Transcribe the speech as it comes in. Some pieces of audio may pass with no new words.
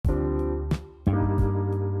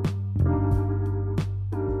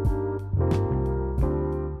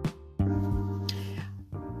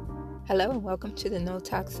Hello and welcome to the No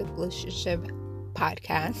Toxic Relationship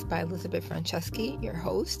podcast by Elizabeth Franceschi, your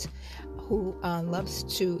host, who loves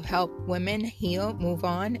to help women heal, move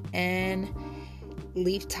on, and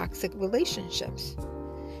leave toxic relationships.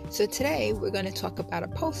 So today we're going to talk about a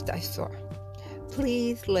post I saw.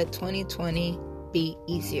 Please let 2020 be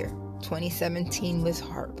easier. 2017 was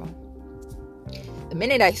horrible. The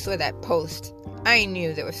minute I saw that post, I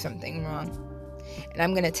knew there was something wrong. And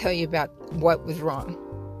I'm going to tell you about what was wrong.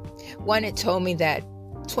 One, it told me that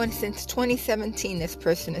since 2017, this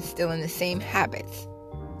person is still in the same habits.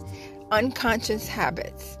 Unconscious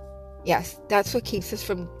habits. Yes, that's what keeps us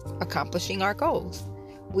from accomplishing our goals.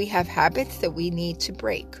 We have habits that we need to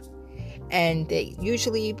break. And they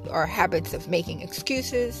usually are habits of making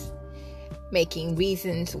excuses, making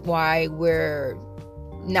reasons why we're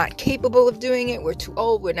not capable of doing it. We're too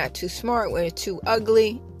old, we're not too smart, we're too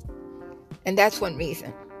ugly. And that's one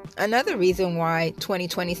reason. Another reason why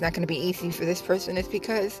 2020 is not going to be easy for this person is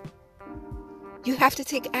because you have to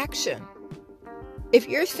take action. If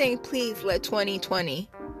you're saying, please let 2020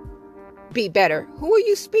 be better, who are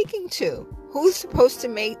you speaking to? Who's supposed to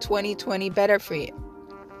make 2020 better for you?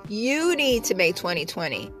 You need to make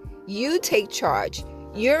 2020. You take charge.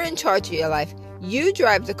 You're in charge of your life. You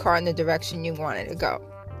drive the car in the direction you want it to go.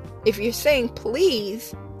 If you're saying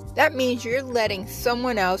please, that means you're letting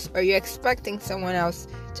someone else or you're expecting someone else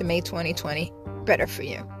to make 2020 better for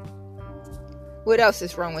you. What else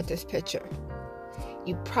is wrong with this picture?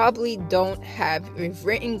 You probably don't have your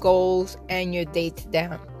written goals and your dates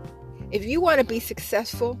down. If you want to be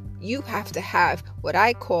successful, you have to have what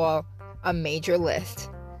I call a major list.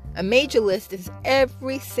 A major list is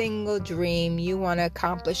every single dream you want to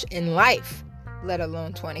accomplish in life, let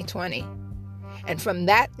alone 2020. And from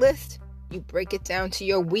that list, you break it down to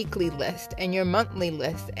your weekly list and your monthly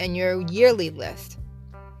list and your yearly list.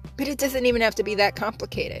 But it doesn't even have to be that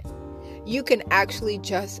complicated. You can actually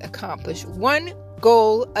just accomplish one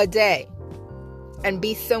goal a day and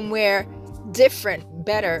be somewhere different,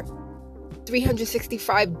 better,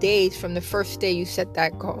 365 days from the first day you set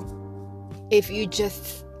that goal. If you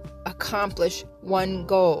just accomplish one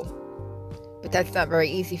goal. But that's not very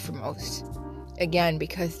easy for most. Again,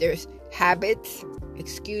 because there's habits,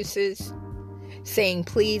 excuses, saying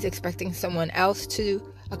please, expecting someone else to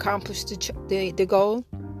accomplish the goal.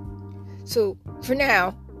 So for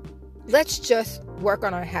now, let's just work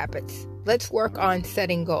on our habits. Let's work on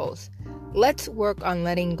setting goals. Let's work on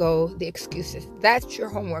letting go the excuses. That's your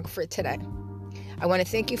homework for today. I want to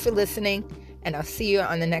thank you for listening, and I'll see you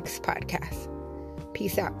on the next podcast.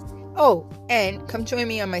 Peace out. Oh, and come join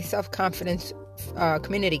me on my self-confidence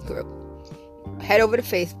community group. Head over to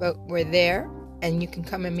Facebook. We're there, and you can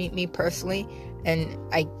come and meet me personally. And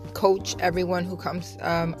I coach everyone who comes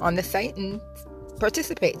on the site and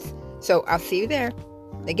participates. So I'll see you there.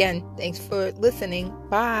 Again, thanks for listening.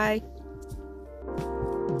 Bye.